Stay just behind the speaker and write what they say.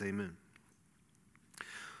Amen.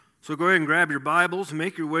 So go ahead and grab your Bibles and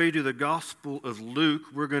make your way to the Gospel of Luke.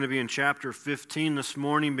 We're going to be in chapter 15 this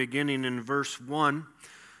morning, beginning in verse 1.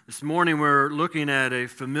 This morning we're looking at a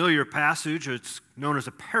familiar passage. It's known as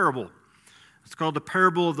a parable. It's called the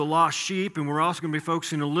parable of the lost sheep, and we're also going to be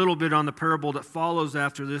focusing a little bit on the parable that follows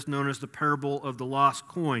after this, known as the parable of the lost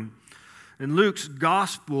coin. In Luke's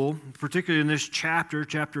gospel, particularly in this chapter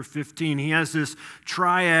 15, he has this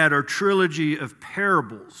triad or trilogy of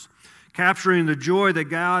parables, capturing the joy that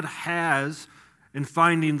God has in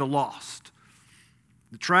finding the lost.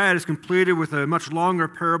 The triad is completed with a much longer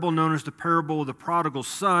parable known as the parable of the prodigal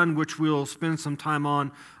son, which we'll spend some time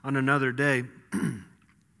on another day.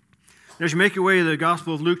 As you make your way to the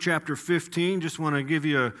Gospel of Luke chapter 15, just want to give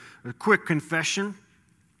you a quick confession.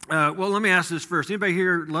 Well, let me ask this first. Anybody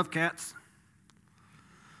here love cats?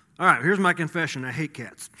 All right, here's my confession. I hate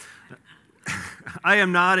cats. I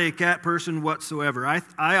am not a cat person whatsoever.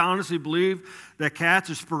 I honestly believe that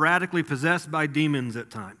cats are sporadically possessed by demons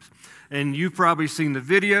at times. And you've probably seen the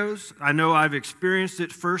videos. I know I've experienced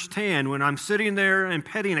it firsthand when I'm sitting there and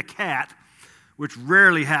petting a cat, which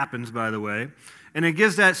rarely happens, by the way, and it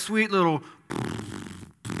gives that sweet little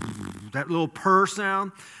purr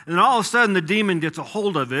sound, and then all of a sudden the demon gets a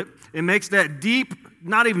hold of it. It makes that deep,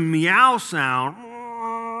 not even meow sound,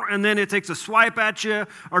 and then it takes a swipe at you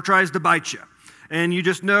or tries to bite you. And you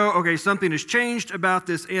just know, okay, something has changed about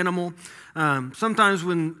this animal. Sometimes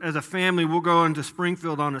when, as a family, we'll go into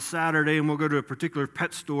Springfield on a Saturday and we'll go to a particular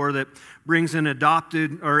pet store that brings in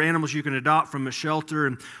adopted or animals you can adopt from a shelter.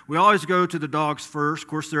 And we always go to the dogs first. Of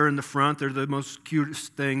course, they're in the front. They're the most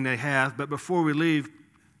cutest thing they have. But before we leave,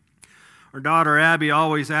 our daughter Abby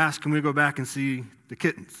always asks, can we go back and see the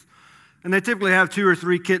kittens? And they typically have 2 or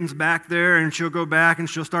 3 kittens back there, and she'll go back and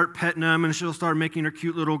she'll start petting them, and she'll start making her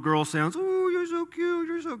cute little girl sounds. Oh, you're so cute,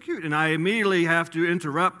 you're so cute. And I immediately have to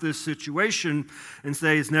interrupt this situation and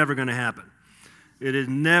say it's never going to happen. It is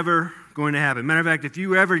never going to happen. Matter of fact, if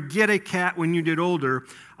you ever get a cat when you get older,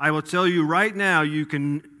 I will tell you right now, you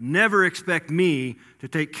can never expect me to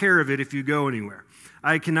take care of it if you go anywhere.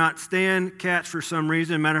 I cannot stand cats for some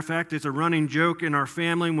reason. Matter of fact, it's a running joke in our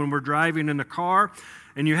family when we're driving in the car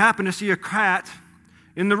and you happen to see a cat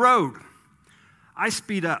in the road. I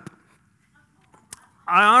speed up.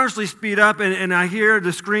 I honestly speed up, and I hear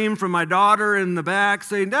the scream from my daughter in the back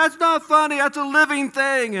saying, that's not funny, that's a living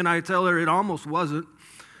thing. And I tell her it almost wasn't.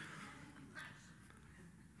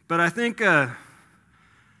 But I think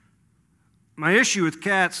my issue with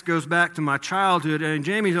cats goes back to my childhood, and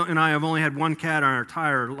Jamie and I have only had one cat our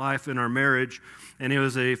entire life in our marriage, and it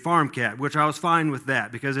was a farm cat, which I was fine with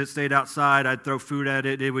that because it stayed outside. I'd throw food at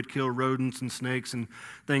it. It would kill rodents and snakes and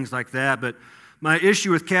things like that. But my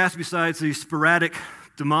issue with cats, besides the sporadic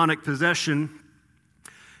demonic possession,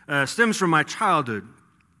 stems from my childhood.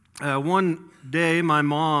 One day, my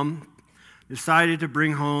mom decided to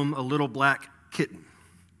bring home a little black kitten.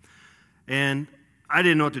 And I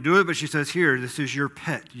didn't know what to do with it, but she says, here, this is your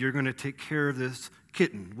pet. You're going to take care of this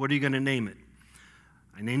kitten. What are you going to name it?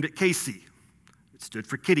 I named it Casey. It stood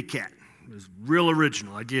for kitty cat. It was real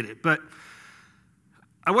original, I get it. But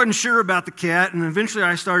I wasn't sure about the cat, and eventually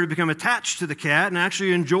I started to become attached to the cat and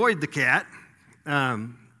actually enjoyed the cat.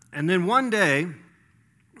 And then one day,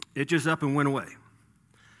 it just up and went away.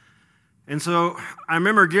 And so I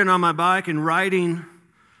remember getting on my bike and riding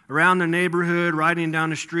around the neighborhood, riding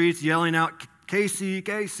down the streets, yelling out, Casey,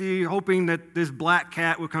 Casey, hoping that this black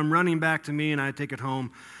cat would come running back to me and I'd take it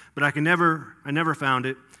home. But I never found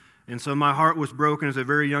it. And so my heart was broken at a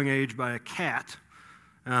very young age by a cat.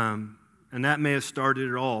 And that may have started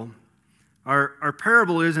it all. Our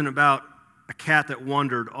parable isn't about a cat that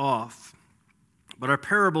wandered off, but our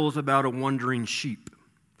parable is about a wandering sheep.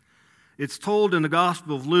 It's told in the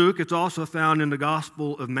Gospel of Luke. It's also found in the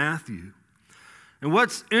Gospel of Matthew. And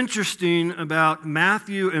what's interesting about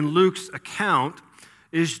Matthew and Luke's account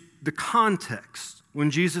is the context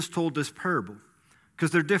when Jesus told this parable,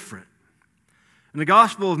 because they're different. In the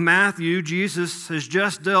Gospel of Matthew, Jesus has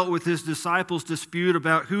just dealt with his disciples' dispute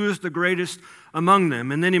about who is the greatest among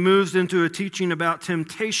them. And then he moves into a teaching about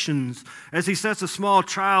temptations as he sets a small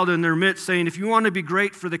child in their midst, saying, if you want to be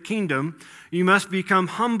great for the kingdom, you must become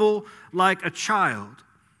humble like a child.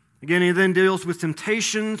 Again, he then deals with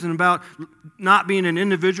temptations and about not being an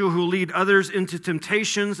individual who will lead others into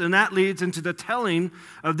temptations, and that leads into the telling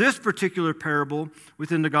of this particular parable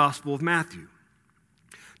within the Gospel of Matthew.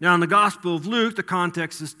 Now, in the Gospel of Luke, the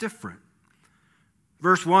context is different.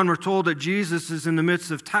 Verse 1, we're told that Jesus is in the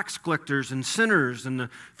midst of tax collectors and sinners, and the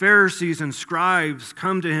Pharisees and scribes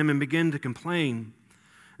come to him and begin to complain.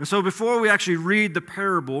 And so before we actually read the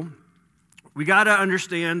parable, We got to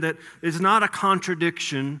understand that it's not a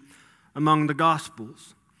contradiction among the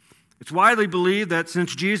Gospels. It's widely believed that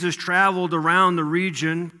since Jesus traveled around the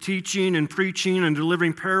region, teaching and preaching and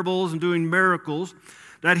delivering parables and doing miracles,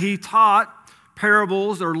 that he taught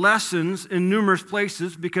parables or lessons in numerous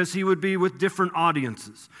places because he would be with different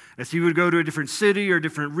audiences. As he would go to a different city or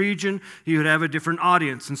different region, he would have a different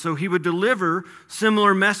audience. And so he would deliver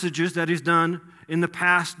similar messages that he's done in the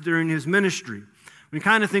past during his ministry. We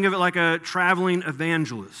kind of think of it like a traveling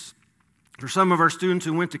evangelist. For some of our students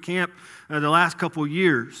who went to camp the last couple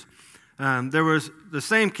years, there was the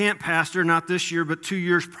same camp pastor, not this year, but 2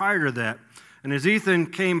 years prior to that. And as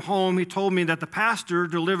Ethan came home, he told me that the pastor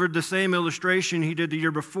delivered the same illustration he did the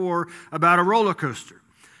year before about a roller coaster.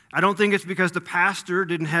 I don't think it's because the pastor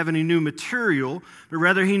didn't have any new material, but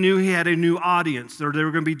rather he knew he had a new audience, or there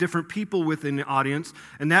were going to be different people within the audience,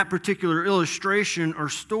 and that particular illustration or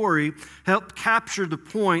story helped capture the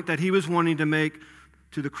point that he was wanting to make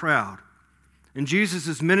to the crowd. In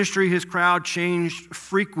Jesus' ministry, his crowd changed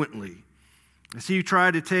frequently as he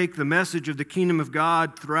tried to take the message of the kingdom of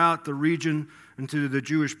God throughout the region and to the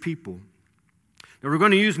Jewish people. Now, we're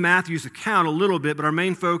going to use Matthew's account a little bit, but our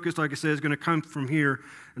main focus, like I said, is going to come from here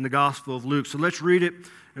in the Gospel of Luke. So let's read it,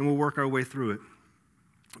 and we'll work our way through it.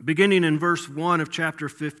 Beginning in verse 1 of chapter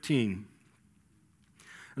 15.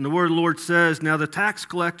 And the word of the Lord says, "Now the tax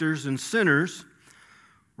collectors and sinners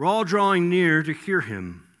were all drawing near to hear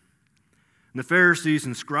him. And the Pharisees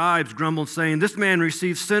and scribes grumbled, saying, 'This man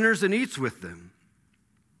receives sinners and eats with them.'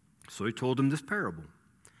 So he told them this parable.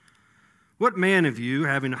 'What man of you,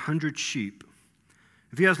 having 100 sheep,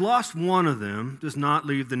 if he has lost one of them, does not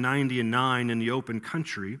leave the 99 in the open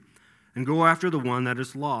country and go after the one that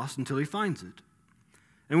is lost until he finds it?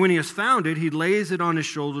 And when he has found it, he lays it on his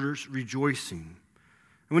shoulders, rejoicing.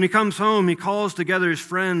 And when he comes home, he calls together his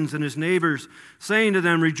friends and his neighbors, saying to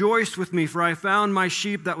them, "Rejoice with me, for I found my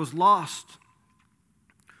sheep that was lost."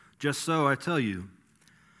 Just so, I tell you,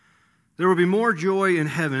 there will be more joy in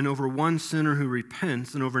heaven over one sinner who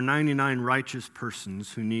repents than over 99 righteous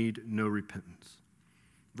persons who need no repentance."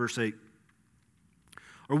 Verse 8.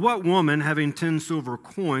 "Or what woman, having 10 silver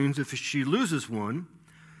coins, if she loses one,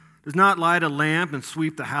 does not light a lamp and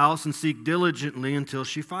sweep the house and seek diligently until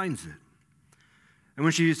she finds it? And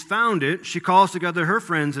when she has found it, she calls together her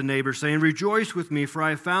friends and neighbors, saying, 'Rejoice with me, for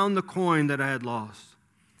I have found the coin that I had lost.'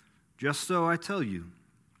 Just so, I tell you,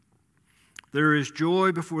 there is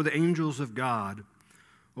joy before the angels of God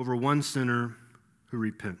over one sinner who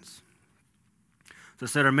repents." As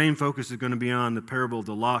I said, our main focus is going to be on the parable of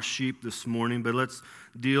the lost sheep this morning, but let's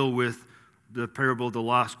deal with the parable of the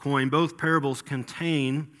lost coin. Both parables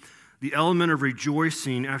contain the element of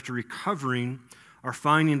rejoicing after recovering or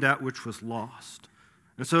finding that which was lost.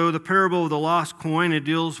 And so the parable of the lost coin, it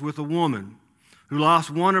deals with a woman who lost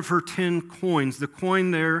one of her 10 coins. The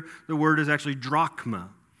coin there, the word is actually drachma.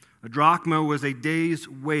 A drachma was a day's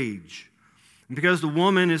wage. And because the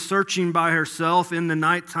woman is searching by herself in the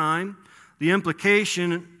nighttime, the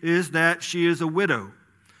implication is that she is a widow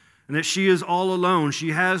and that she is all alone.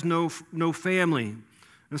 She has no family.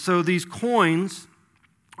 And so these coins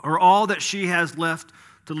are all that she has left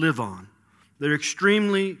to live on. They're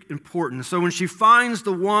extremely important. So when she finds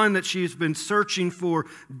the one that she's been searching for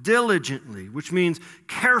diligently, which means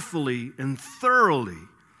carefully and thoroughly,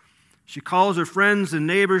 she calls her friends and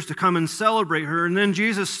neighbors to come and celebrate her. And then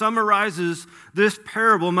Jesus summarizes this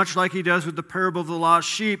parable, much like he does with the parable of the lost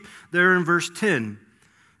sheep, there in verse 10,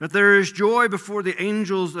 that there is joy before the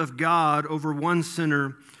angels of God over one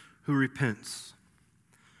sinner who repents.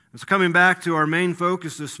 And so coming back to our main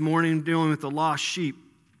focus this morning, dealing with the lost sheep,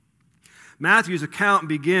 Matthew's account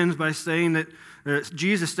begins by saying that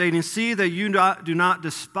Jesus stating, "See that you do not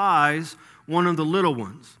despise one of the little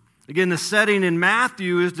ones." Again, the setting in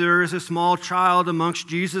Matthew is there is a small child amongst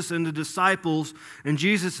Jesus and the disciples, and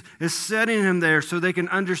Jesus is setting him there so they can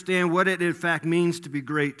understand what it in fact means to be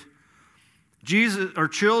great. Jesus, or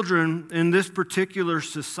children in this particular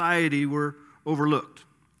society, were overlooked.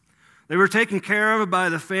 They were taken care of by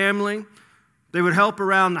the family. They would help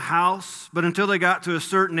around the house, but until they got to a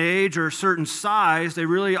certain age or a certain size, they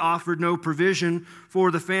really offered no provision for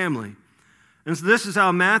the family. And so this is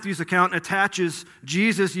how Matthew's account attaches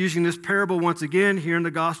Jesus using this parable once again here in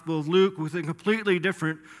the Gospel of Luke with a completely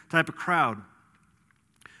different type of crowd.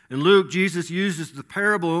 In Luke, Jesus uses the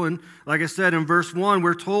parable, and like I said, in verse 1,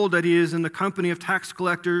 we're told that he is in the company of tax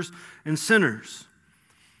collectors and sinners.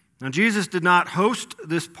 Now, Jesus did not host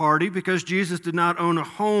this party because Jesus did not own a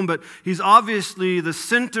home, but he's obviously the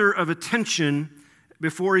center of attention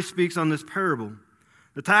before he speaks on this parable.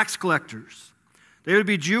 The tax collectors, They would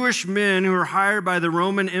be Jewish men who were hired by the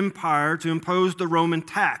Roman Empire to impose the Roman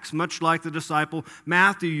tax, much like the disciple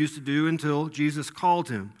Matthew used to do until Jesus called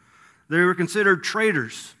him. They were considered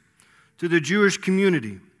traitors to the Jewish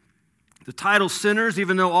community. The title sinners,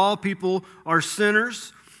 even though all people are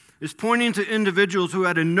sinners, is pointing to individuals who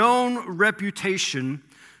had a known reputation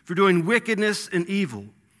for doing wickedness and evil.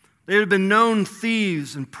 They had been known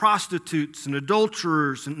thieves and prostitutes and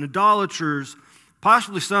adulterers and idolaters,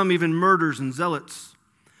 possibly some even murderers and zealots.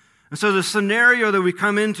 And so the scenario that we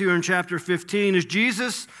come into in chapter 15 is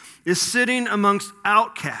Jesus is sitting amongst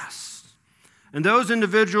outcasts and those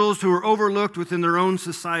individuals who are overlooked within their own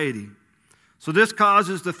society. So this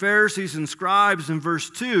causes the Pharisees and scribes in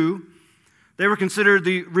verse 2, they were considered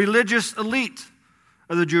the religious elite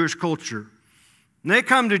of the Jewish culture. And they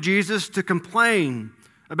come to Jesus to complain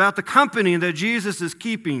about the company that Jesus is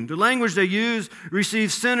keeping. The language they use,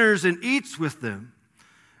 receives sinners and eats with them.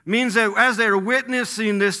 It means that as they're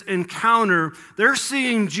witnessing this encounter, they're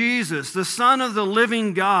seeing Jesus, the Son of the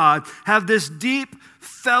living God, have this deep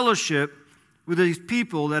fellowship with these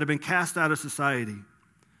people that have been cast out of society.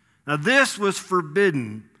 Now, this was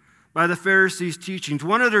forbidden by the Pharisees' teachings.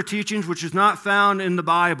 One of their teachings, which is not found in the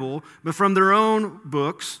Bible, but from their own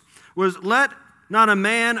books, was let not a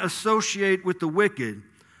man associate with the wicked,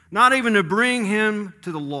 not even to bring him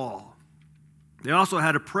to the law. They also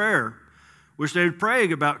had a prayer, which they would pray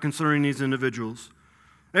about concerning these individuals.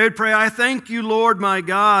 They would pray, I thank you, Lord my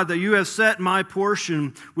God, that you have set my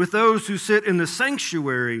portion with those who sit in the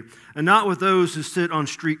sanctuary and not with those who sit on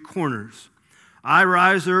street corners. I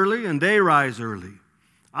rise early and they rise early.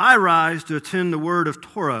 I rise to attend the word of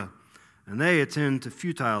Torah, and they attend to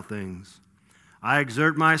futile things. I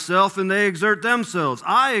exert myself, and they exert themselves.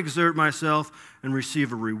 I exert myself and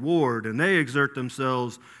receive a reward, and they exert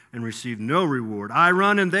themselves and receive no reward. I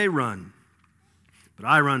run, and they run. But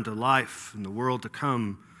I run to life and the world to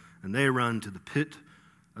come, and they run to the pit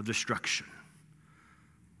of destruction.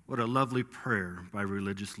 What a lovely prayer by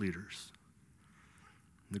religious leaders.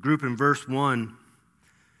 The group in verse 1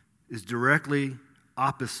 is directly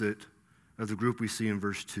opposite of the group we see in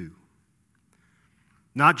verse 2.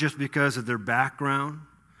 Not just because of their background,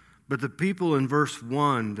 but the people in verse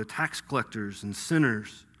 1, the tax collectors and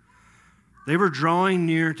sinners, they were drawing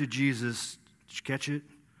near to Jesus, did you catch it?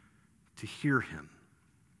 To hear him.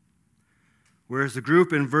 Whereas the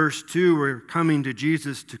group in verse 2 were coming to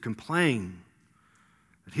Jesus to complain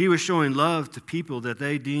that he was showing love to people that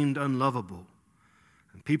they deemed unlovable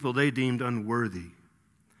and people they deemed unworthy.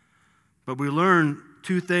 But we learn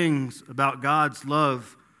two things about God's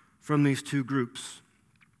love from these two groups.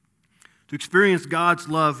 To experience God's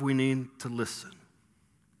love, we need to listen.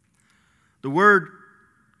 The word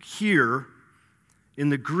hear in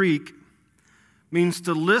the Greek means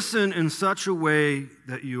to listen in such a way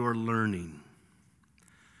that you are learning.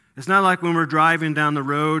 It's not like when we're driving down the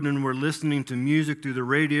road and we're listening to music through the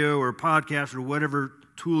radio or podcast or whatever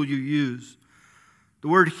tool you use. The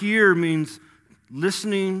word hear means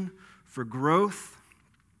listening for growth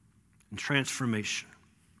and transformation.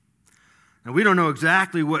 Now, we don't know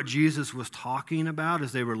exactly what Jesus was talking about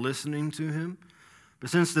as they were listening to him, but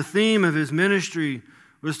since the theme of his ministry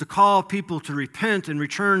was to call people to repent and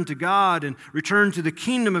return to God and return to the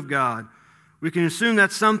kingdom of God, we can assume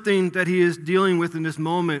that's something that he is dealing with in this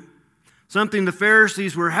moment, something the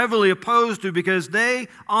Pharisees were heavily opposed to because they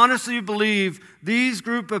honestly believe this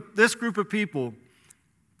group of people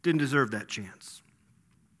didn't deserve that chance.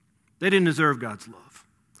 They didn't deserve God's love.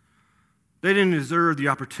 They didn't deserve the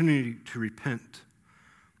opportunity to repent.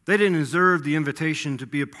 They didn't deserve the invitation to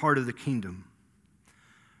be a part of the kingdom.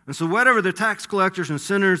 And so whatever the tax collectors and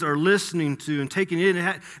sinners are listening to and taking in,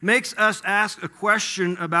 it makes us ask a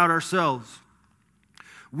question about ourselves.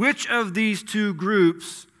 Which of these two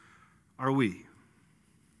groups are we?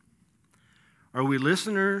 Are we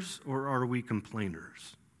listeners or are we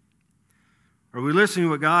complainers? Are we listening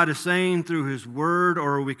to what God is saying through his word,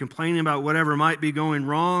 or are we complaining about whatever might be going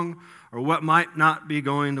wrong or what might not be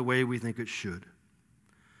going the way we think it should?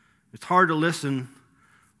 It's hard to listen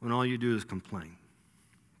when all you do is complain.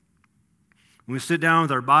 When we sit down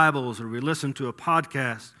with our Bibles or we listen to a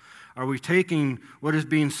podcast, are we taking what is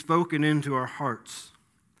being spoken into our hearts?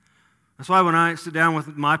 That's why when I sit down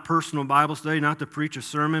with my personal Bible study, not to preach a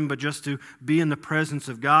sermon, but just to be in the presence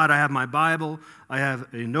of God, I have my Bible, I have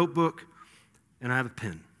a notebook, and I have a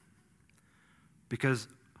pen. Because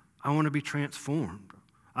I want to be transformed.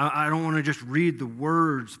 I don't want to just read the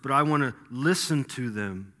words, but I want to listen to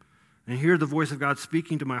them and hear the voice of God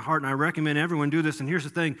speaking to my heart. And I recommend everyone do this. And here's the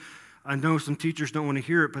thing. I know some teachers don't want to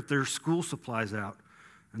hear it, but there's school supplies out,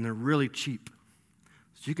 and they're really cheap.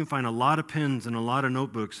 So you can find a lot of pens and a lot of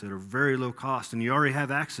notebooks that are very low cost, and you already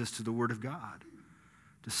have access to the Word of God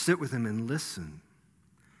to sit with Him and listen.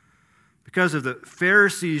 Because of the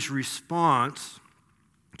Pharisees' response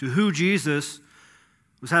to who Jesus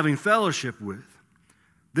was having fellowship with,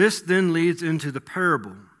 this then leads into the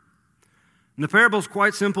parable. And the parable is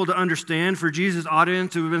quite simple to understand. For Jesus'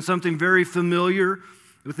 audience, it would have been something very familiar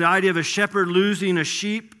with the idea of a shepherd losing a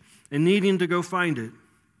sheep and needing to go find it.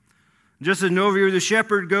 Just as an overview, the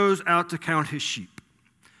shepherd goes out to count his sheep.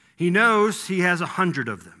 He knows he has 100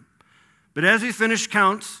 of them. But as he finished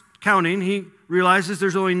counting, he realizes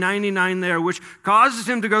there's only 99 there, which causes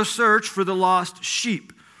him to go search for the lost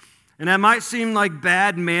sheep. And that might seem like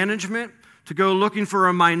bad management to go looking for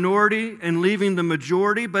a minority and leaving the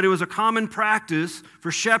majority, but it was a common practice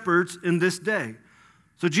for shepherds in this day.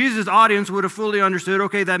 So Jesus' audience would have fully understood,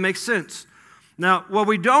 okay, that makes sense. Now, what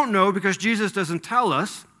we don't know, because Jesus doesn't tell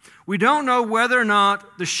us, we don't know whether or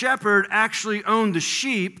not the shepherd actually owned the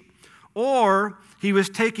sheep or he was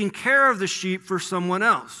taking care of the sheep for someone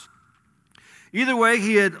else. Either way,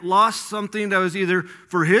 he had lost something that was either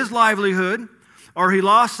for his livelihood or he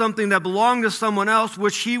lost something that belonged to someone else,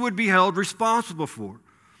 which he would be held responsible for.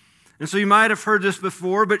 And so you might have heard this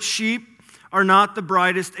before, but sheep are not the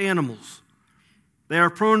brightest animals. They are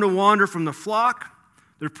prone to wander from the flock.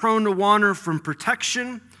 They're prone to wander from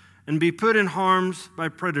protection and be put in harms by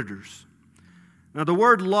predators. Now, the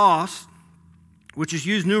word lost, which is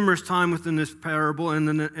used numerous times within this parable and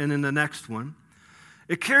in the next one,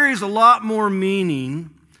 it carries a lot more meaning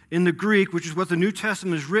in the Greek, which is what the New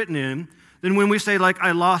Testament is written in, than when we say, like,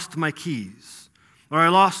 I lost my keys, or I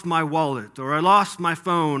lost my wallet, or I lost my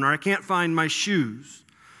phone, or I can't find my shoes.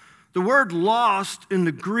 The word lost in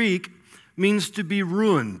the Greek means to be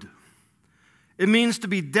ruined. It means to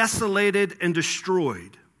be desolated and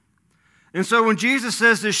destroyed. And so when Jesus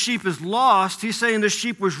says this sheep is lost, he's saying this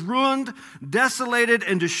sheep was ruined, desolated,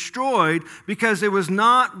 and destroyed because it was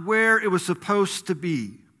not where it was supposed to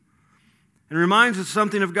be. It reminds us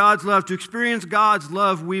something of God's love. To experience God's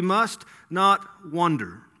love, we must not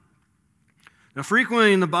wander. Now,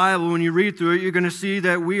 frequently in the Bible, when you read through it, you're going to see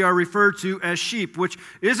that we are referred to as sheep, which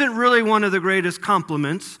isn't really one of the greatest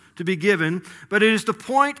compliments to be given, but it is to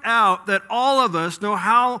point out that all of us know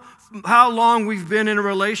how long we've been in a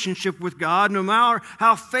relationship with God, no matter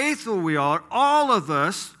how faithful we are, all of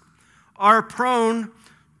us are prone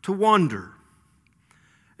to wander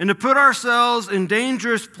and to put ourselves in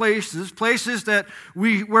dangerous places that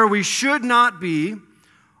where we should not be,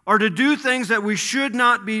 or to do things that we should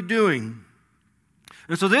not be doing.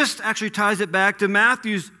 And so this actually ties it back to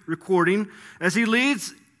Matthew's recording. As he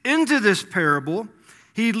leads into this parable,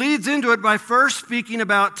 he leads into it by first speaking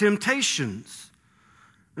about temptations.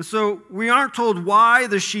 And so we aren't told why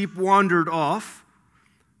the sheep wandered off,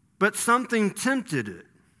 but something tempted it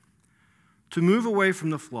to move away from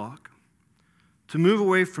the flock, to move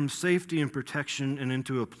away from safety and protection and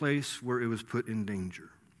into a place where it was put in danger.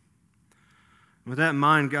 With that in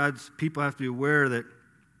mind, God's people have to be aware that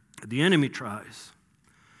the enemy tries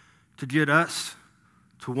to get us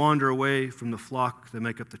to wander away from the flock that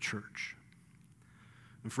make up the church.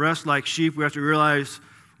 And for us, like sheep, we have to realize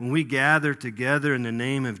when we gather together in the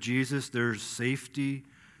name of Jesus, there's safety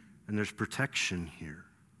and there's protection here.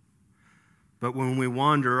 But when we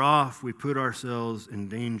wander off, we put ourselves in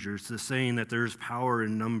danger. It's the saying that there's power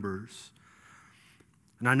in numbers.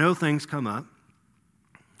 And I know things come up.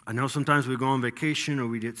 I know sometimes we go on vacation or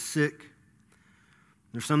we get sick.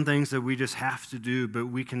 There's some things that we just have to do, but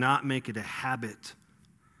we cannot make it a habit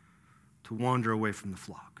to wander away from the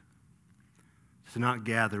flock, to not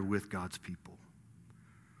gather with God's people.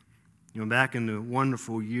 You know, back in the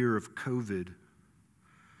wonderful year of COVID,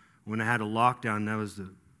 when I had a lockdown, that was a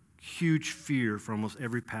huge fear for almost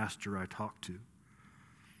every pastor I talked to.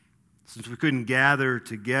 Since we couldn't gather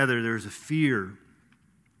together, there was a fear.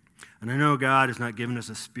 And I know God has not given us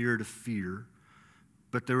a spirit of fear,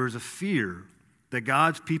 but there was a fear that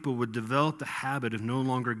God's people would develop the habit of no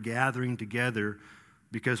longer gathering together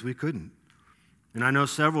because we couldn't. And I know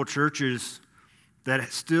several churches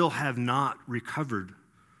that still have not recovered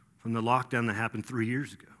from the lockdown that happened 3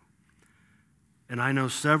 years ago. And I know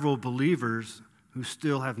several believers who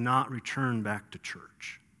still have not returned back to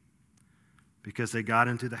church because they got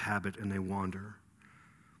into the habit and they wander.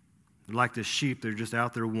 They're like the sheep, they're just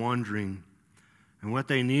out there wandering. And what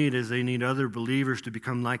they need is they need other believers to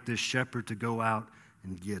become like this shepherd to go out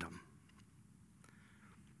and get them.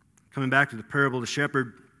 Coming back to the parable of the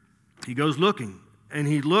shepherd, he goes looking, and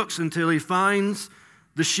he looks until he finds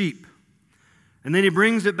the sheep. And then he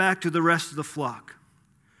brings it back to the rest of the flock.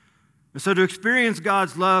 And so to experience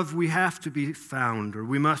God's love, we have to be found, or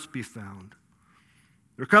we must be found.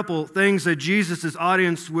 There are a couple things that Jesus'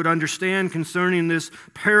 audience would understand concerning this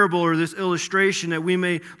parable or this illustration that we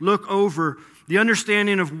may look over. The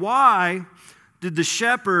understanding of why did the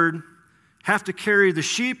shepherd have to carry the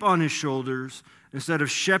sheep on his shoulders instead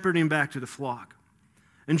of shepherding back to the flock.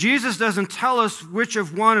 And Jesus doesn't tell us which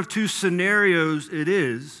of one of two scenarios it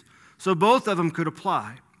is, so both of them could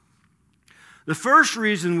apply. The first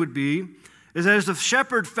reason would be is that as the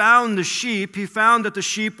shepherd found the sheep, he found that the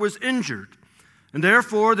sheep was injured. And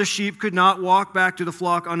therefore, the sheep could not walk back to the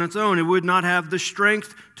flock on its own. It would not have the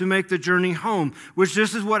strength to make the journey home, which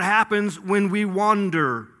this is what happens when we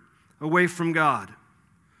wander away from God.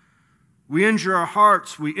 We injure our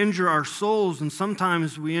hearts, we injure our souls, and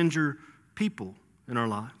sometimes we injure people in our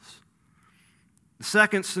lives. The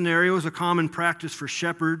second scenario is a common practice for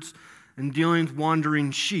shepherds in dealing with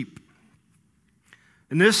wandering sheep.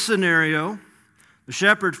 In this scenario, the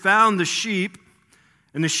shepherd found the sheep,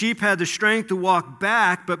 and the sheep had the strength to walk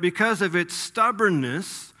back, but because of its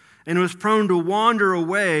stubbornness and was prone to wander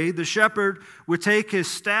away, the shepherd would take his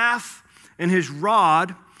staff and his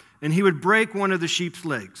rod, and he would break one of the sheep's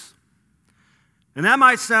legs. And that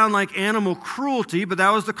might sound like animal cruelty, but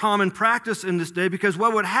that was the common practice in this day, because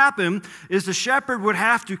what would happen is the shepherd would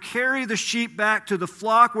have to carry the sheep back to the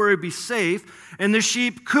flock where it would be safe, and the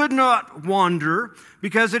sheep could not wander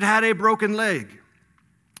because it had a broken leg.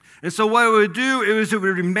 And so what it would do is it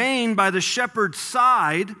would remain by the shepherd's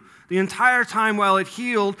side the entire time while it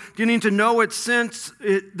healed, getting to know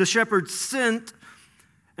the shepherd's scent,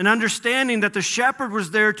 and understanding that the shepherd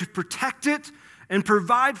was there to protect it and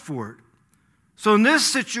provide for it. So in this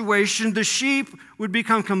situation, the sheep would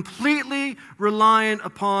become completely reliant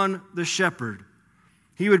upon the shepherd.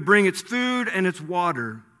 He would bring its food and its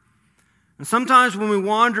water. And sometimes when we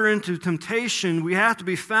wander into temptation, we have to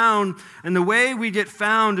be found, and the way we get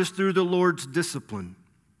found is through the Lord's discipline.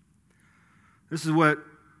 This is what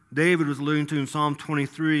David was alluding to in Psalm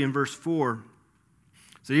 23 and verse 4.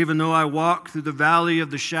 So even though I walk through the valley of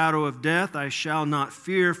the shadow of death, I shall not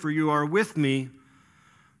fear, for you are with me.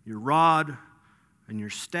 Your rod and your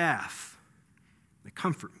staff, they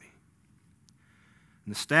comfort me.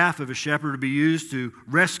 And the staff of a shepherd would be used to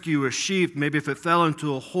rescue a sheep. Maybe if it fell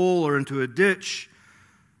into a hole or into a ditch,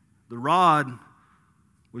 the rod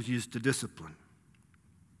was used to discipline.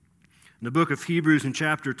 In the book of Hebrews in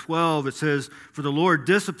chapter 12, it says, "For the Lord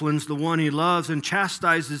disciplines the one he loves and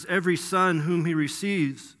chastises every son whom he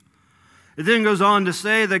receives." It then goes on to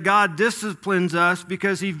say that God disciplines us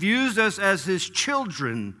because he views us as his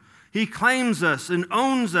children. He claims us and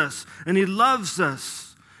owns us, and he loves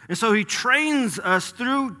us. And so he trains us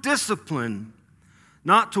through discipline,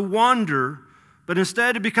 not to wander, but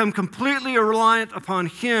instead to become completely reliant upon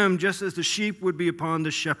him, just as the sheep would be upon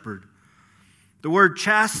the shepherd. The word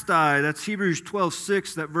chastise, that's Hebrews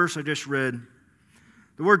 12:6, that verse I just read.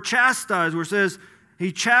 The word chastise, where it says,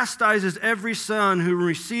 he chastises every son who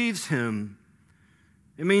receives him.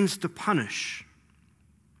 It means to punish.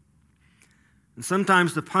 And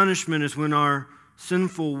sometimes the punishment is when our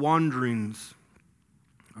sinful wanderings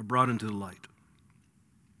are brought into the light.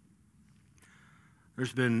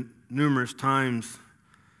 There's been numerous times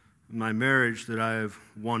in my marriage that I have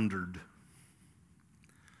wandered.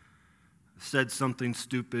 Said something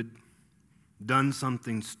stupid, done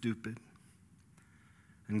something stupid.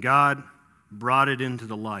 And God brought it into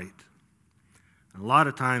the light. And a lot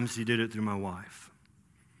of times he did it through my wife,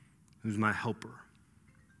 who's my helper.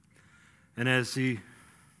 And as he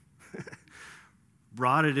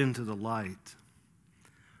brought it into the light,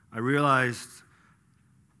 I realized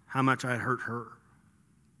how much I had hurt her,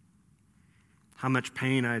 how much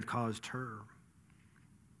pain I had caused her.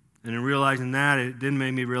 And in realizing that, it then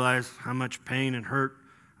made me realize how much pain and hurt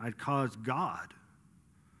I'd caused God,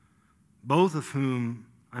 both of whom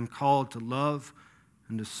I'm called to love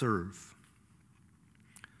and to serve.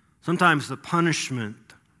 Sometimes the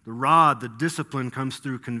punishment, the rod, the discipline comes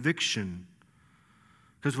through conviction,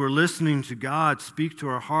 because we're listening to God speak to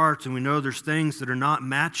our hearts, and we know there's things that are not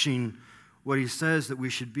matching what he says that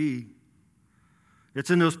we should be.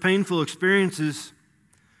 It's in those painful experiences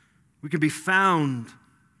we can be found,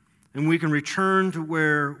 and we can return to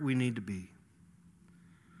where we need to be.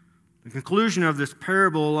 The conclusion of this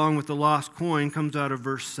parable, along with the lost coin, comes out of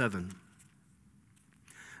verse 7.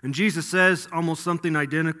 And Jesus says almost something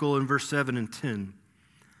identical in verse 7 and 10.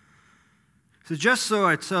 He says, "Just so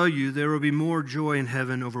I tell you, there will be more joy in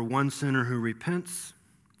heaven over one sinner who repents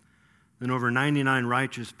than over 99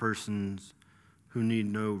 righteous persons who need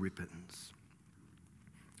no repentance."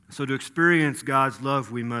 So to experience God's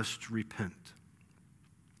love, we must repent.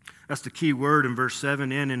 That's the key word in verse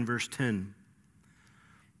 7 and in verse 10.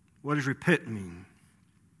 What does repent mean?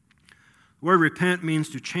 The word repent means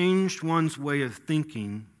to change one's way of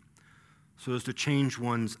thinking so as to change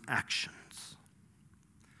one's actions.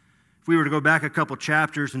 If we were to go back a couple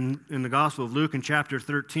chapters in the Gospel of Luke in chapter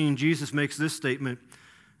 13, Jesus makes this statement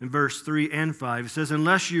in verse 3 and 5. He says,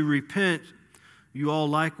 "Unless you repent, you all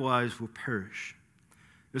likewise will perish."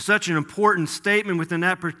 It's such an important statement within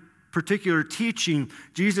that particular teaching.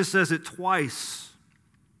 Jesus says it twice.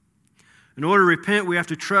 In order to repent, we have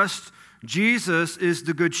to trust Jesus is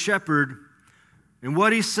the good shepherd, and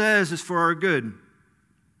what he says is for our good.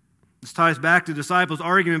 This ties back to the disciples'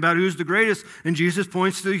 argument about who's the greatest, and Jesus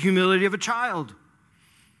points to the humility of a child.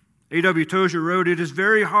 A.W. Tozer wrote, "It is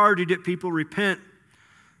very hard to get people to repent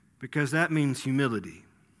because that means humility."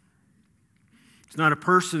 It's not a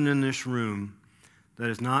person in this room that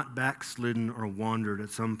has not backslidden or wandered at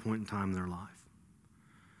some point in time in their life.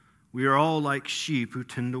 We are all like sheep who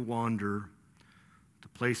tend to wander to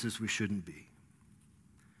places we shouldn't be.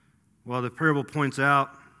 While the parable points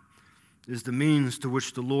out is the means to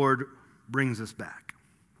which the Lord brings us back.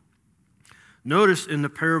 Notice in the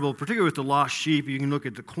parable, particularly with the lost sheep, you can look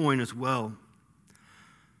at the coin as well.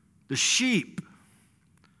 The sheep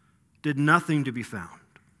did nothing to be found.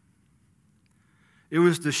 It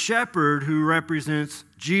was the shepherd who represents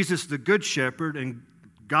Jesus, the good shepherd, and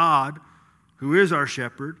God, who is our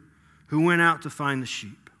shepherd, who went out to find the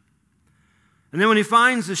sheep. And then when he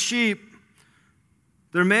finds the sheep,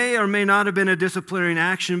 there may or may not have been a disciplinary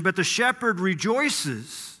action, but the shepherd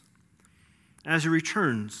rejoices as he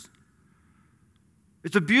returns.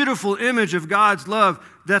 It's a beautiful image of God's love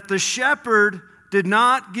that the shepherd did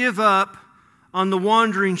not give up on the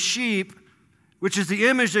wandering sheep, which is the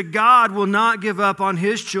image that God will not give up on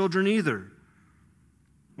his children either.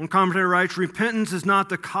 One commentator writes, repentance is not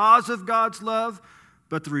the cause of God's love,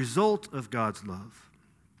 but the result of God's love.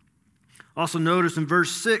 Also notice in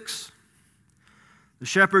verse 6, the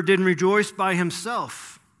shepherd didn't rejoice by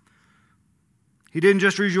himself. He didn't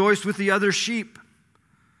just rejoice with the other sheep.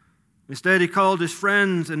 Instead, he called his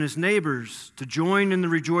friends and his neighbors to join in the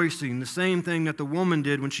rejoicing, the same thing that the woman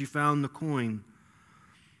did when she found the coin.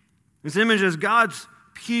 This image as God's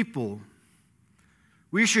people,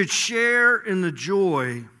 we should share in the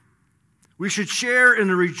joy. We should share in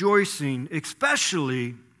the rejoicing,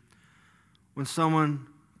 especially when someone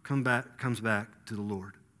comes back to the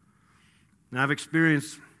Lord. Now, I've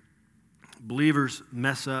experienced believers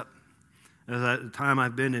mess up at the time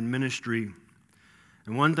I've been in ministry.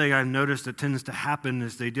 And one thing I've noticed that tends to happen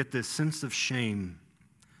is they get this sense of shame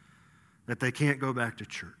that they can't go back to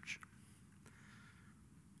church.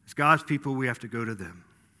 As God's people, we have to go to them.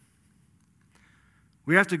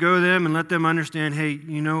 We have to go to them and let them understand, hey,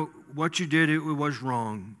 you know, what you did, it was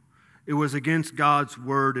wrong. It was against God's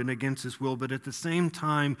word and against his will. But at the same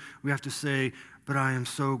time, we have to say, but I am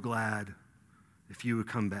so glad if you would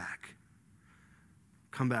come back.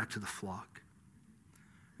 Come back to the flock.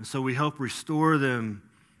 And so we help restore them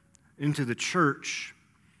into the church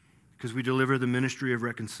because we deliver the ministry of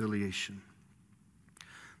reconciliation.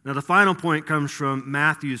 Now, the final point comes from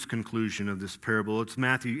Matthew's conclusion of this parable. It's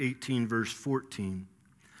Matthew 18, verse 14.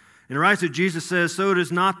 And it writes that Jesus says, "So it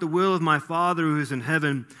is not the will of my Father who is in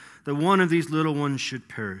heaven that one of these little ones should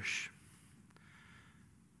perish."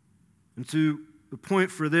 And so the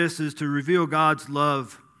point for this is to reveal God's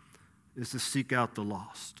love is to seek out the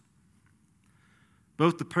lost.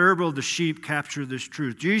 Both the parable of the sheep capture this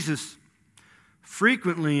truth. Jesus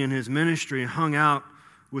frequently in his ministry hung out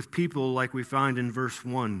with people like we find in verse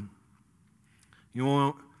 1. You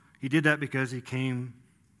know, he did that because he came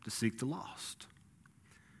to seek the lost.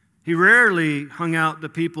 He rarely hung out the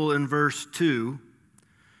people in verse 2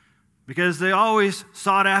 because they always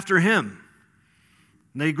sought after him.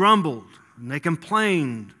 And they grumbled, and they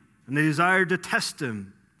complained, and they desired to test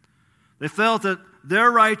him. They felt that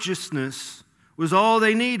their righteousness was all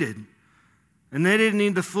they needed, and they didn't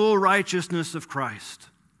need the full righteousness of Christ.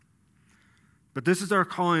 But this is our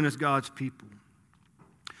calling as God's people.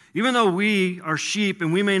 Even though we are sheep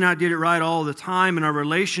and we may not get it right all the time in our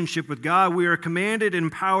relationship with God, we are commanded and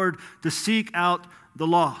empowered to seek out the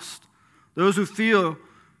lost. Those who feel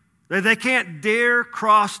that they can't dare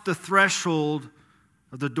cross the threshold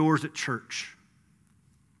of the doors at church.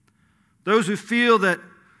 Those who feel that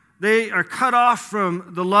they are cut off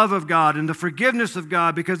from the love of God and the forgiveness of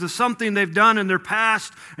God because of something they've done in their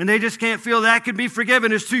past, and they just can't feel that can be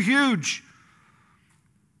forgiven. It's too huge.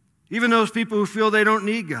 Even those people who feel they don't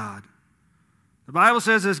need God. The Bible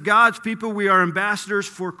says as God's people, we are ambassadors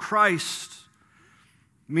for Christ,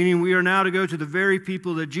 meaning we are now to go to the very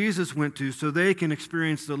people that Jesus went to so they can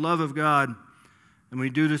experience the love of God, and we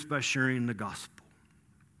do this by sharing the gospel.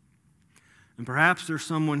 And perhaps there's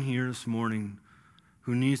someone here this morning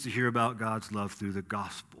who needs to hear about God's love through the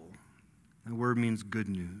gospel. That word means good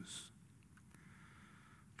news.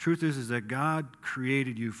 Truth is that God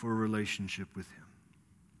created you for a relationship with him.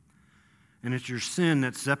 And it's your sin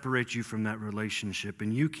that separates you from that relationship,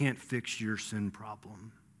 and you can't fix your sin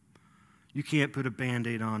problem. You can't put a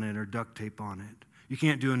Band-Aid on it or duct tape on it. You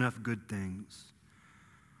can't do enough good things.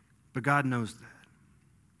 But God knows that.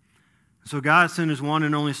 So God sent his one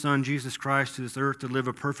and only Son, Jesus Christ, to this earth to live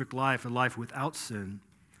a perfect life, a life without sin.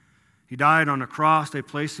 He died on a cross. They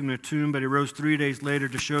placed him in a tomb, but he rose 3 days later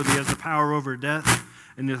to show that he has the power over death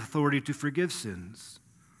and the authority to forgive sins.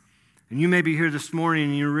 And you may be here this morning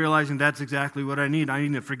and you're realizing that's exactly what I need. I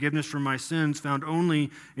need the forgiveness for my sins found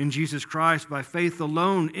only in Jesus Christ by faith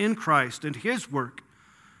alone in Christ and his work.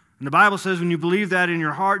 And the Bible says when you believe that in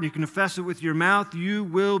your heart and you confess it with your mouth, you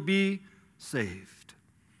will be saved.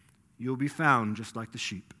 You'll be found just like the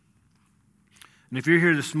sheep. And if you're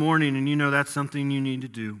here this morning and you know that's something you need to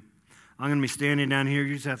do, I'm going to be standing down here.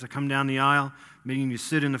 You just have to come down the aisle. Maybe you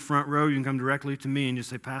sit in the front row. You can come directly to me and just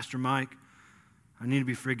say, Pastor Mike, I need to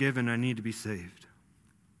be forgiven. I need to be saved.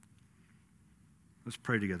 Let's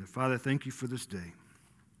pray together. Father, thank you for this day.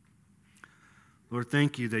 Lord,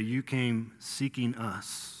 thank you that you came seeking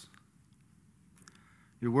us.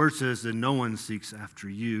 Your word says that no one seeks after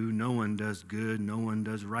you. No one does good. No one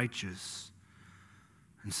does righteous.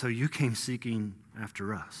 And so you came seeking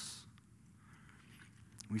after us.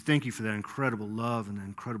 We thank you for that incredible love and that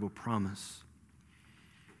incredible promise.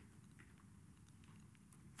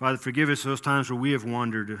 Father, forgive us those times where we have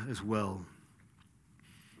wandered as well.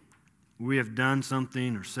 We have done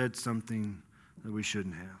something or said something that we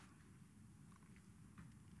shouldn't have.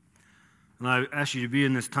 And I ask you to be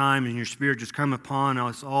in this time and your Spirit just come upon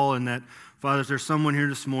us all, and that, Father, if there's someone here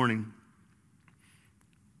this morning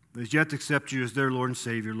that has yet to accept you as their Lord and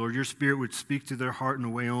Savior, Lord, your Spirit would speak to their heart in a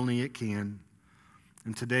way only it can,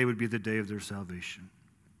 and today would be the day of their salvation.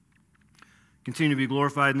 Continue to be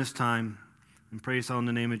glorified in this time, and praise all in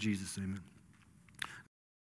the name of Jesus. Amen.